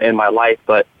people in my life,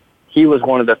 but he was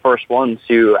one of the first ones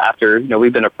who, after,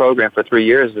 we've been a program for 3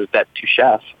 years with Vet to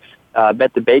Chef.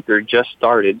 Vet the Baker just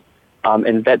started,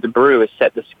 and Vet the Brew is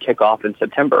set to kick off in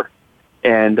September.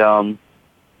 And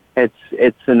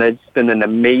it's been an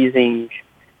amazing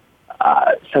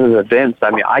set of events.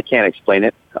 I can't explain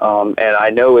it, and I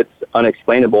know it's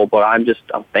unexplainable, but I'm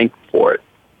thankful for it.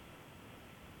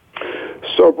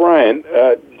 So, Brian,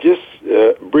 just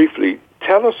briefly,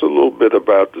 tell us a little bit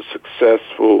about the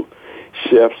successful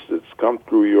chefs that's come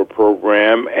through your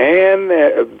program, and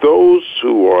those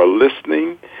who are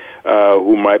listening,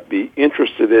 who might be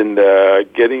interested in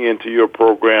getting into your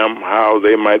program, how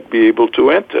they might be able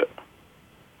to enter.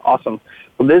 Awesome.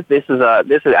 Well, this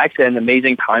is actually an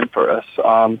amazing time for us.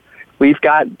 We've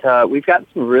got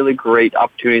some really great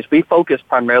opportunities. We focus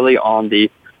primarily on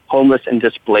the homeless and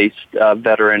displaced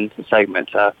veteran segment.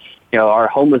 Our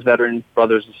homeless veteran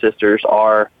brothers and sisters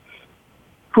are,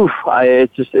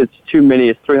 it's too many.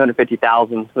 It's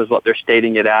 350,000 is what they're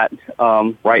stating it at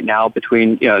right now.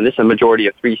 Between this is a majority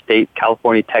of 3 states: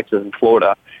 California, Texas, and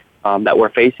Florida, that we're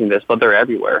facing this, but they're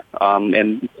everywhere.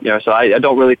 So I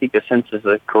don't really think the census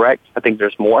is correct. I think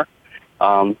there's more.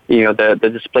 The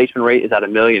displacement rate is at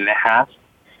 1.5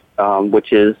 million,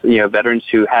 which is veterans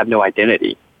who have no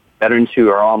identity. Veterans who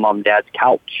are on mom and dad's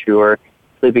couch, who are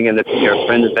sleeping in their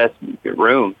friend's best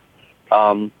room.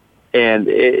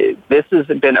 This has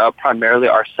been primarily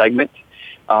our segment.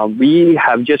 We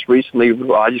have just recently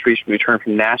returned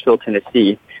from Nashville,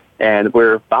 Tennessee, and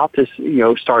we're about to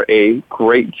start a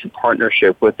great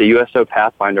partnership with the USO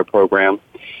Pathfinder program,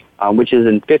 which is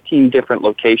in 15 different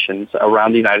locations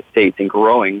around the United States and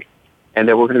growing. And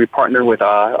then we're going to be partnering with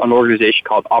an organization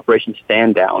called Operation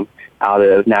Stand Down out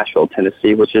of Nashville,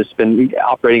 Tennessee, which has been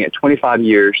operating at 25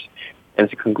 years. And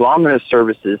it's a conglomerate of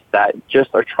services that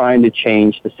just are trying to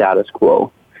change the status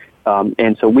quo.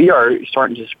 And so we are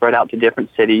starting to spread out to different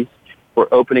cities. We're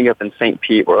opening up in St.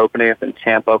 Pete. We're opening up in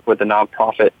Tampa with a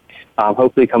nonprofit,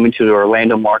 hopefully coming to the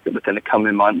Orlando market within the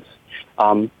coming months.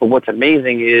 But what's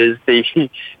amazing is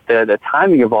the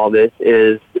timing of all this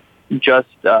is just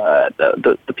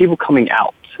the people coming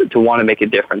out to want to make a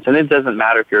difference. And it doesn't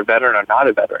matter if you're a veteran or not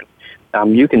a veteran.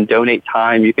 You can donate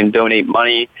time, you can donate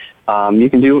money, you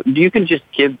can just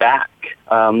give back.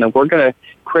 And we're going to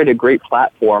create a great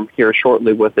platform here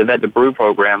shortly with the Vet to Brew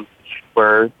program,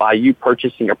 where by you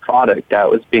purchasing a product that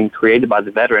was being created by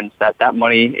the veterans, that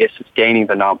money is sustaining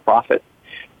the nonprofit.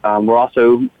 We're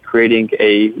also creating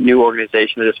a new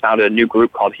organization that has founded a new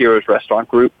group called Heroes Restaurant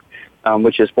Group,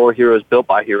 which is for heroes built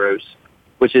by heroes,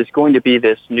 which is going to be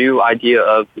this new idea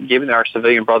of giving our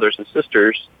civilian brothers and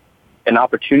sisters an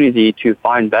opportunity to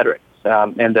find veterans.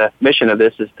 And the mission of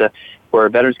this is where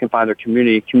veterans can find their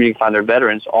community can find their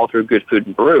veterans, all through Good Food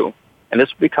and Brew. And this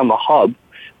will become a hub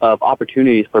of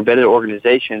opportunities for veteran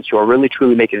organizations who are really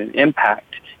truly making an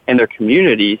impact in their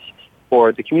communities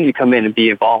for the community to come in and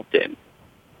be involved in.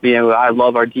 I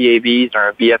love our DAVs,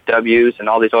 our VFWs, and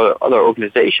all these other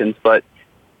organizations, but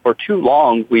for too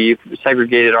long we've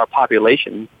segregated our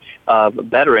population of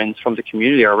veterans from the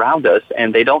community around us,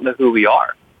 and they don't know who we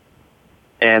are.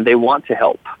 And they want to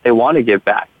help. They want to give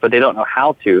back, but they don't know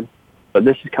how to. But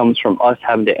this comes from us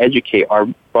having to educate our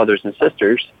brothers and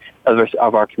sisters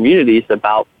of our communities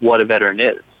about what a veteran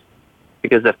is.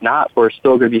 Because if not, we're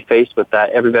still going to be faced with that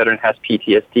every veteran has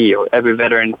PTSD, or every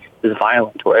veteran is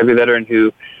violent, or every veteran who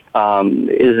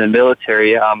is in the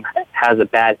military has a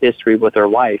bad history with their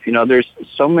wife. There's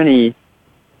so many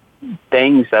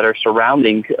things that are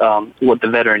surrounding what the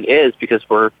veteran is, because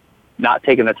we're not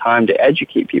taking the time to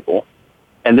educate people.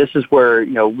 And this is where,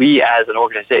 we as an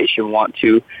organization want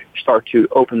to start to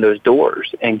open those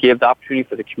doors and give the opportunity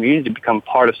for the community to become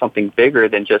part of something bigger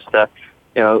than just, yes,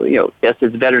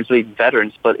 it's veterans leading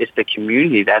veterans, but it's the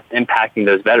community that's impacting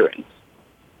those veterans.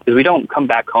 Because we don't come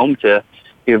back home to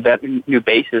new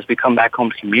bases. We come back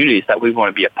home to communities that we want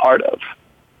to be a part of.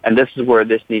 And this is where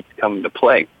this needs to come into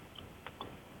play.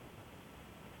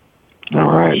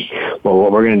 All right. Well,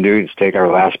 what we're going to do is take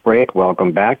our last break.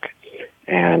 Welcome back.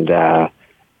 And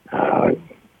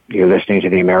you're listening to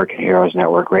the American Heroes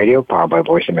Network Radio, powered by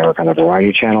Voice America on the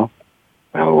Variety Channel.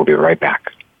 And we'll be right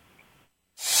back.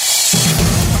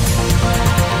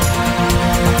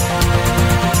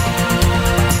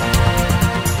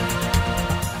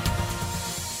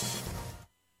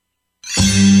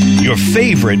 Your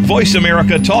favorite Voice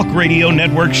America Talk Radio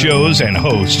Network shows and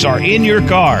hosts are in your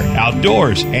car,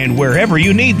 outdoors, and wherever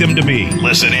you need them to be.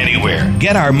 Listen anywhere.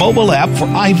 Get our mobile app for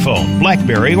iPhone,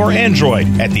 BlackBerry, or Android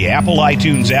at the Apple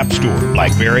iTunes App Store,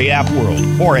 BlackBerry App World,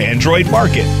 or Android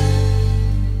Market.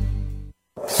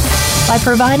 By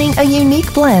providing a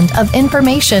unique blend of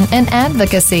information and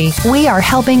advocacy, we are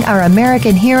helping our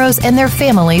American heroes and their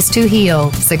families to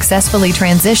heal, successfully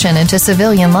transition into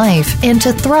civilian life, and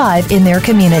to thrive in their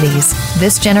communities.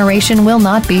 This generation will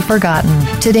not be forgotten.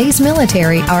 Today's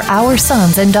military are our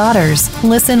sons and daughters.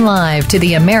 Listen live to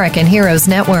the American Heroes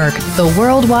Network, the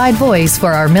worldwide voice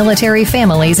for our military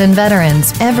families and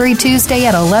veterans, every Tuesday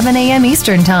at 11 a.m.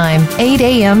 Eastern Time, 8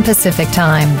 a.m. Pacific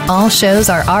Time. All shows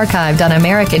are archived on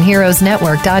AmericanHeroesNetwork.com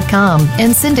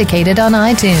and syndicated on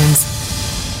iTunes.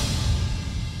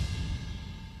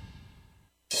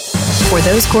 For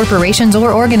those corporations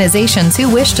or organizations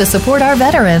who wish to support our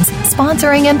veterans,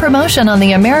 sponsoring and promotion on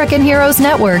the American Heroes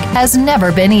Network has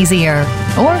never been easier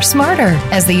or smarter.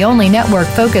 As the only network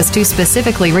focused to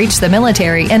specifically reach the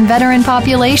military and veteran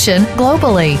population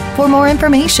globally. For more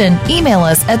information, email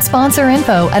us at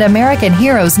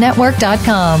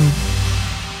sponsorinfo@AmericanHeroesNetwork.com.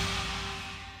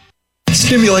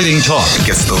 Stimulating talk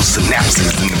gets those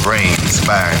synapses in the brain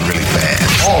firing really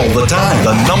fast. All the time.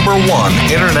 The number one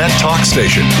internet talk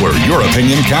station where your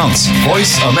opinion counts.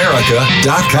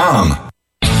 VoiceAmerica.com.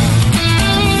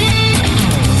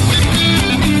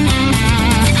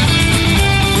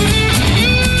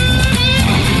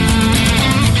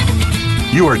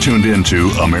 You are tuned into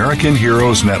American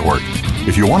Heroes Network.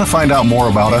 If you want to find out more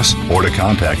about us or to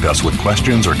contact us with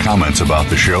questions or comments about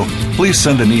the show, please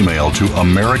send an email to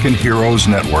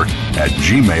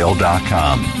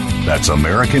AmericanHeroesNetwork@gmail.com. That's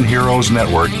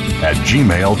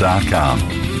AmericanHeroesNetwork@gmail.com.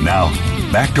 Now,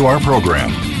 back to our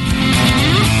program.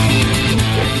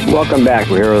 Welcome back.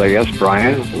 We're here with our guest,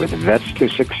 Brian, with Vets to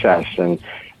Success. And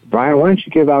Brian, why don't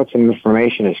you give out some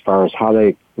information as far as how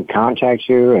they can contact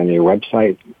you and your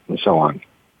website and so on?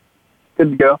 Good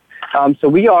to go. So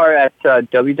we are at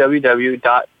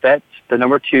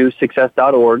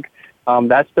www.vets2success.org.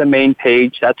 That's the main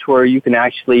page. That's where you can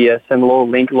actually send a little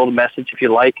link, a little message if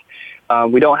you like.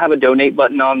 We don't have a donate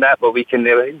button on that, but we can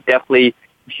definitely,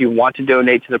 if you want to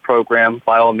donate to the program,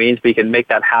 by all means, we can make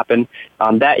that happen.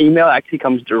 That email actually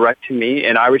comes direct to me,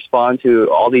 and I respond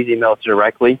to all these emails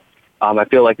directly. I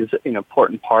feel like it's an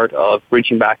important part of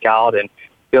reaching back out and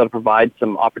be able to provide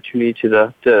some opportunity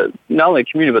to not only the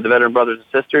community, but the veteran brothers and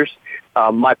sisters.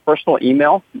 My personal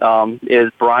email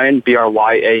is Brian,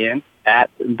 BRYAN, at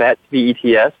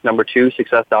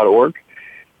vets2success.org.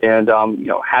 And,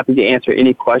 happy to answer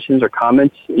any questions or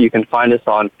comments. You can find us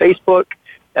on Facebook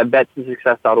at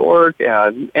vets2success.org,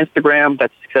 Instagram,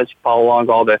 Vets to Success. You follow along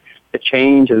all the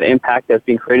change and the impact that's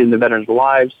being created in the veterans'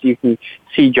 lives. You can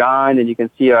see John, and you can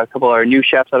see a couple of our new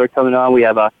chefs that are coming on. We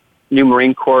have a new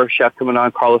Marine Corps chef coming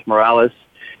on, Carlos Morales,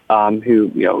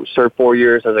 who served 4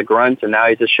 years as a grunt, and now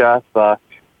he's a chef.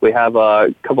 We have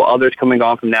a couple others coming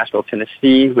on from Nashville,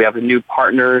 Tennessee. We have new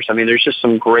partners. I mean, there's just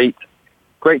some great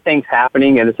things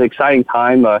happening, and it's an exciting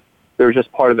time. We were just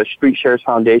part of a Street Shares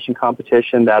Foundation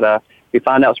competition that we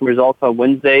found out some results on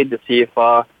Wednesday to see if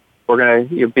we're going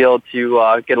to be able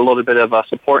to get a little bit of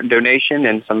support and donation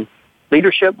and some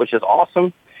leadership, which is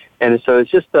awesome. And so it's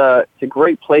just it's a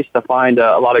great place to find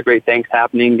a lot of great things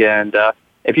happening. And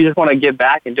if you just want to give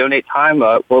back and donate time,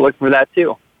 we're looking for that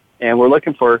too. And we're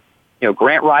looking for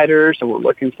grant writers, and we're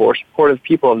looking for supportive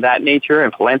people of that nature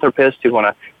and philanthropists who want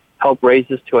to help raise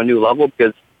this to a new level,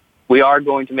 because we are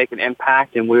going to make an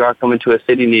impact, and we are coming to a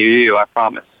city near you, I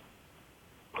promise.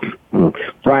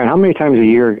 Brian, how many times a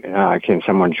year can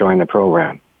someone join the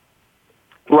program?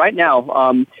 Right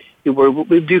now,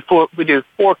 we do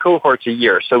four cohorts a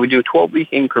year, so we do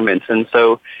 12-week increments, and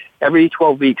so every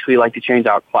 12 weeks we like to change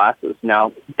out classes.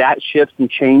 Now that shifts and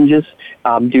changes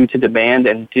due to demand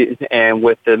and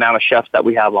with the amount of chefs that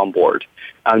we have on board,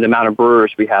 the amount of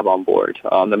brewers we have on board, the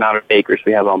amount of bakers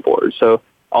we have on board. So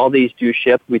all these do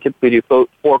shift. We typically do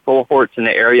 4 cohorts in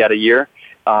the area at a year.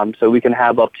 So we can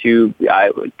have up to,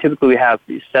 typically we have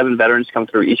 7 veterans come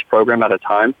through each program at a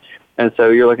time. And so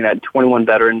you're looking at 21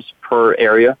 veterans per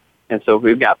area. And so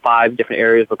we've got 5 different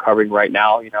areas we're covering right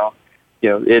now.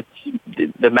 It's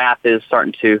the math is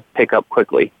starting to pick up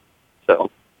quickly. So,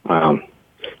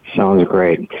 sounds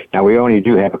great. Now we only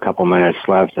do have a couple minutes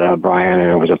left, Brian,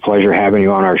 and it was a pleasure having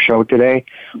you on our show today.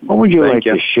 What would you like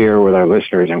to share with our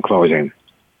listeners in closing?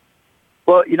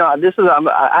 Well, this is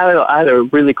I had a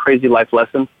really crazy life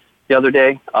lesson the other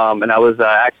day, and I was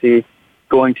actually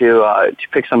going to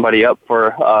pick somebody up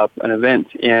for an event,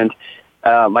 and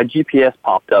my GPS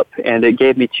popped up, and it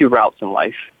gave me 2 routes in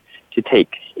life to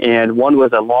take. and one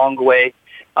was a long way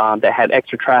that had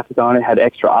extra traffic on it, had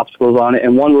extra obstacles on it,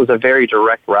 and one was a very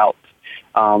direct route.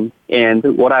 And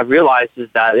what I've realized is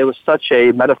that it was such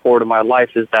a metaphor to my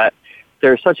life is that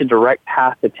there's such a direct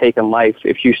path to take in life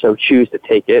if you so choose to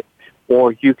take it,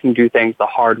 or you can do things the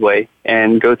hard way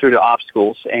and go through the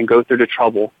obstacles and go through the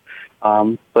trouble.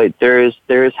 But there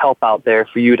is help out there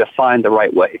for you to find the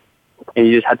right way, and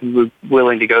you just have to be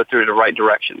willing to go through the right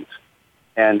directions.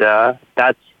 And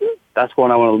that's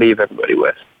what I want to leave everybody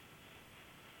with.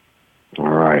 All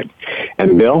right.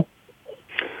 And Bill?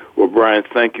 Well, Brian,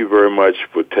 thank you very much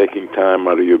for taking time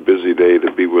out of your busy day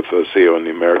to be with us here on the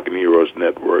American Heroes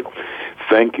Network.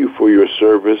 Thank you for your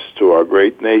service to our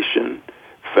great nation.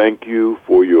 Thank you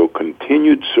for your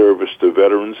continued service to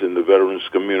veterans in the veterans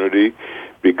community,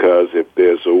 because if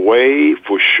there's a way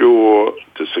for sure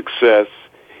to success,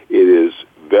 it is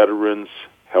veterans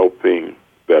helping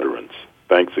veterans.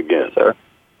 Thanks again. Yes, sir.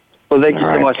 Well, thank you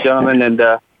so much, gentlemen. And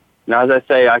as I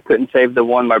say, I couldn't save the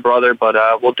one, my brother, but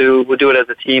we'll do it as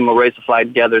a team. We'll raise the flag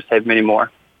together, save many more.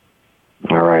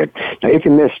 All right. Now, if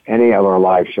you missed any of our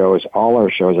live shows, all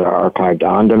our shows are archived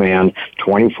on demand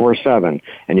 24/7,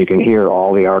 and you can hear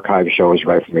all the archived shows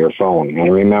right from your phone.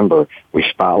 And remember, we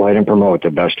spotlight and promote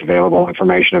the best available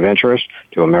information of interest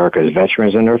to America's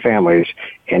veterans and their families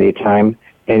anytime,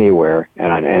 anywhere,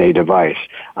 and on any device.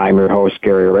 I'm your host,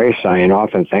 Gary Ray, signing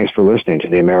off, and thanks for listening to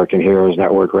the American Heroes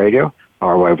Network Radio,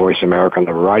 powered by Voice America on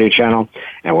the Variety Channel,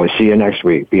 and we'll see you next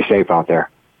week. Be safe out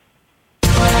there.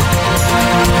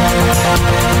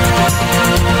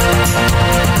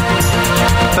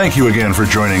 Thank you again for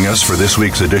joining us for this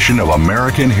week's edition of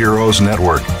American Heroes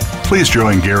Network. Please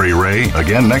join Gary Ray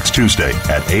again next Tuesday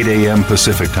at 8 a.m.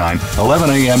 Pacific Time, 11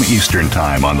 a.m. Eastern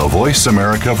Time on the Voice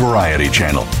America Variety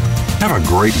Channel. Have a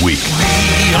great week.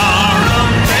 We are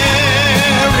America,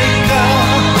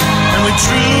 and we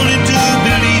truly do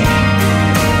believe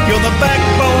you're the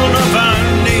backbone of our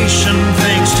nation.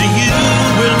 Thanks to you,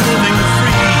 we're living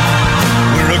free.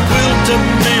 We're a quilt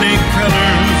of